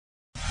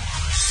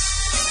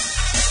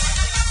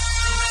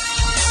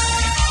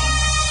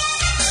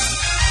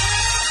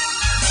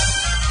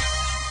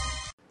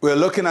We're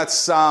looking at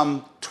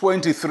Psalm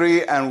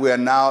 23, and we're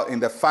now in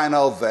the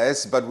final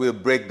verse, but we'll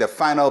break the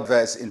final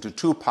verse into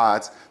two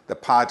parts. The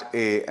part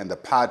A and the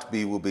part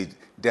B will be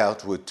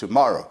dealt with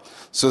tomorrow.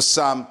 So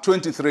Psalm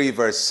 23,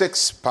 verse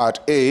 6, part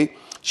A,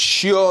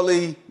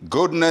 surely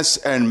goodness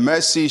and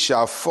mercy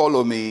shall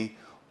follow me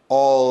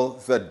all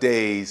the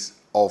days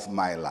of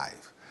my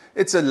life.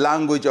 It's a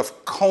language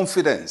of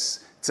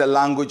confidence. It's a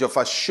language of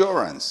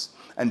assurance.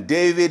 And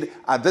David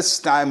at this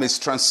time is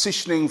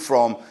transitioning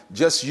from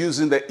just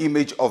using the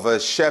image of a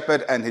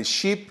shepherd and his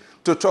sheep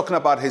to talking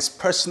about his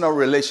personal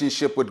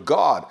relationship with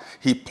God.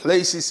 He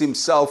places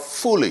himself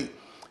fully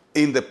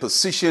in the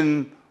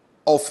position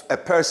of a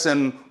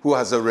person who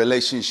has a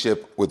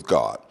relationship with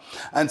God.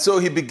 And so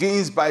he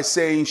begins by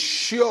saying,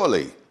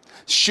 surely.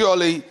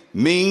 Surely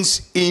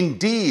means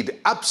indeed,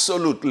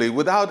 absolutely,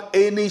 without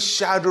any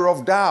shadow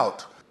of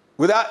doubt,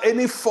 without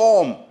any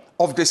form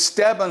of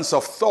disturbance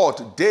of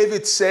thought.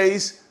 David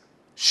says,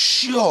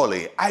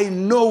 surely, I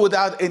know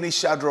without any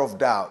shadow of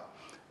doubt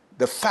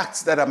the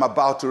facts that I'm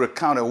about to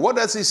recount. And what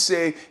does he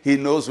say? He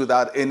knows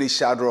without any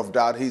shadow of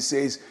doubt. He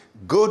says,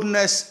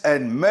 goodness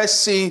and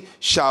mercy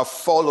shall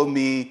follow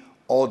me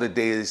all the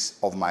days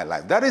of my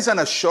life. That is an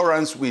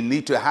assurance we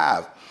need to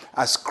have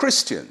as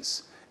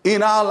Christians.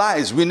 In our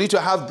lives, we need to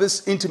have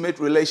this intimate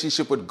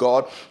relationship with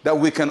God, that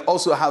we can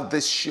also have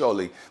this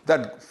surely,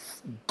 that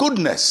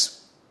goodness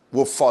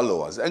will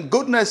follow us. And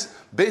goodness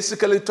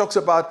basically talks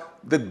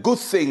about the good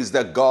things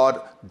that God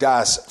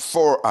does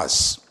for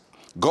us.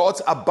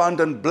 God's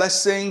abundant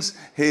blessings,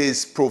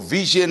 his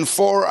provision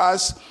for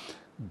us.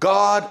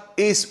 God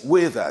is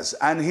with us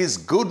and his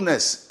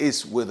goodness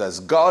is with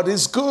us. God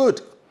is good.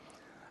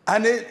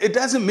 And it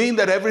doesn't mean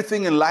that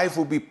everything in life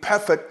will be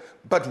perfect,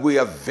 but we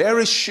are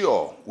very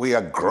sure, we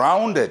are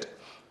grounded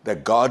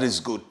that God is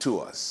good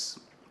to us.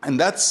 And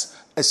that's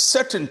a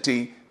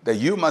certainty that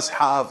you must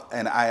have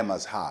and I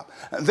must have.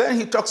 And then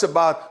he talks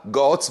about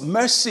God's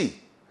mercy.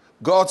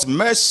 God's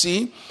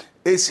mercy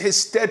is his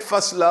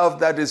steadfast love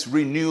that is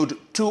renewed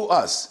to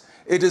us.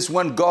 It is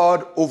when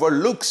God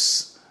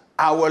overlooks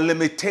our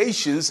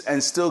limitations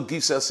and still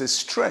gives us his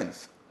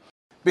strength.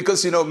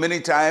 Because, many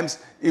times,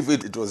 if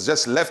it was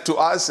just left to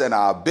us and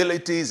our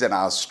abilities and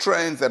our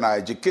strength and our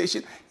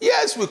education,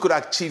 yes, we could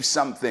achieve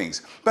some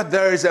things. But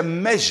there is a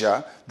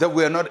measure that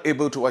we are not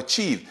able to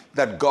achieve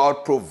that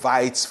God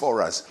provides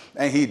for us.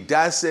 And he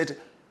does it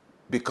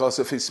because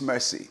of his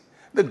mercy.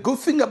 The good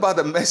thing about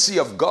the mercy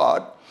of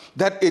God,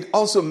 that it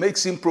also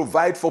makes him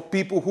provide for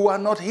people who are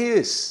not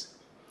his.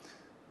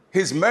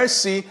 His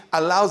mercy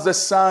allows the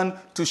sun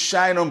to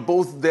shine on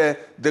both the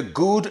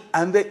good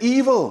and the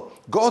evil.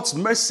 God's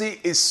mercy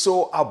is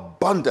so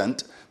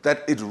abundant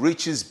that it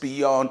reaches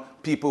beyond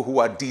people who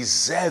are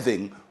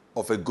deserving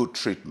of a good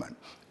treatment.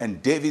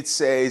 And David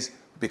says,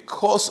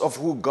 because of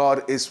who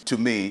God is to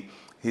me,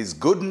 his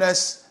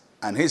goodness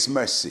and his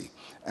mercy.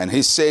 And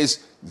he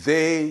says,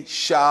 they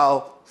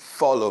shall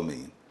follow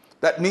me.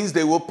 That means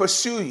they will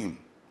pursue him.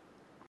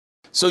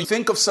 So you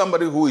think of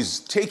somebody who is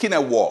taking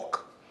a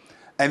walk,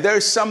 and there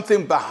is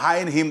something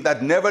behind him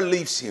that never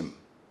leaves him.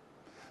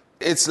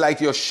 It's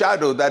like your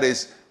shadow that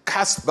is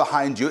cast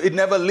behind you. It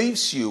never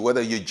leaves you.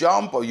 Whether you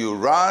jump or you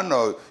run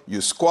or you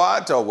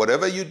squat or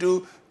whatever you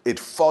do, it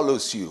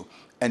follows you.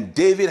 And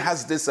David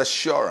has this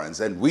assurance,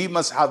 and we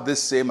must have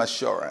this same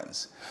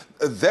assurance.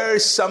 There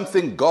is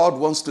something God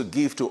wants to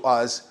give to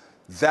us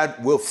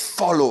that will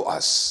follow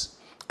us,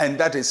 and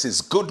that is his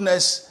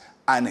goodness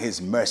and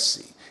his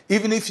mercy.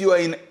 Even if you are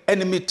in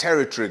enemy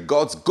territory,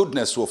 God's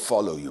goodness will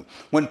follow you.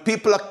 When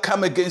people are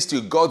come against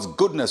you, God's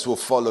goodness will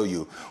follow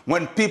you.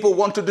 When people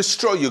want to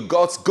destroy you,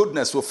 God's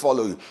goodness will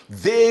follow you.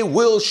 They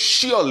will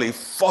surely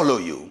follow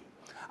you.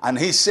 And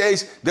he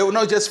says, they will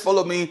not just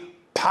follow me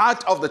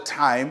part of the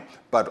time,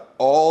 but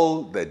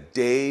all the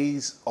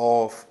days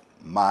of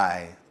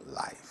my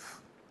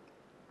life.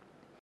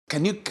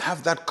 Can you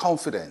have that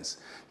confidence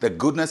that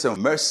goodness and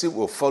mercy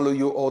will follow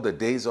you all the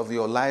days of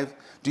your life?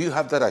 Do you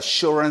have that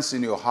assurance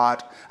in your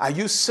heart? Are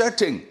you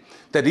certain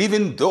that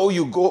even though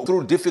you go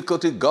through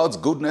difficulty, God's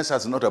goodness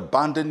has not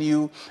abandoned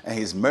you and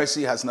his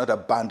mercy has not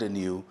abandoned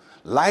you?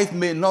 Life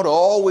may not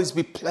always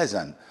be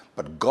pleasant,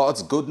 but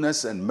God's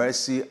goodness and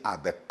mercy are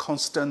the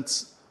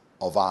constants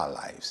of our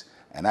lives.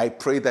 And I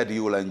pray that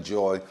you will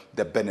enjoy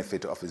the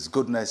benefit of his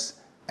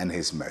goodness and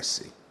his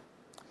mercy.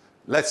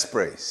 Let's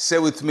pray. Say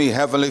with me,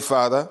 Heavenly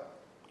Father,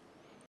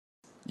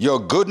 your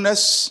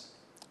goodness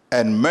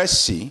and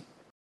mercy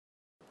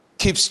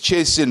keeps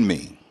chasing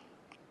me.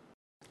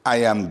 I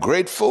am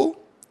grateful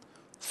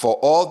for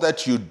all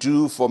that you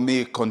do for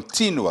me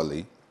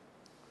continually.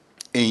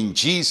 In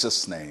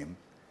Jesus' name,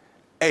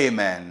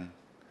 amen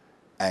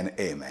and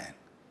amen.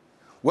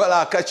 Well,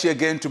 I'll catch you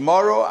again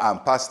tomorrow.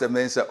 I'm Pastor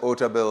Mensa,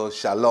 Otabil.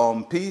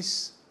 Shalom,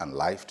 peace, and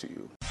life to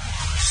you.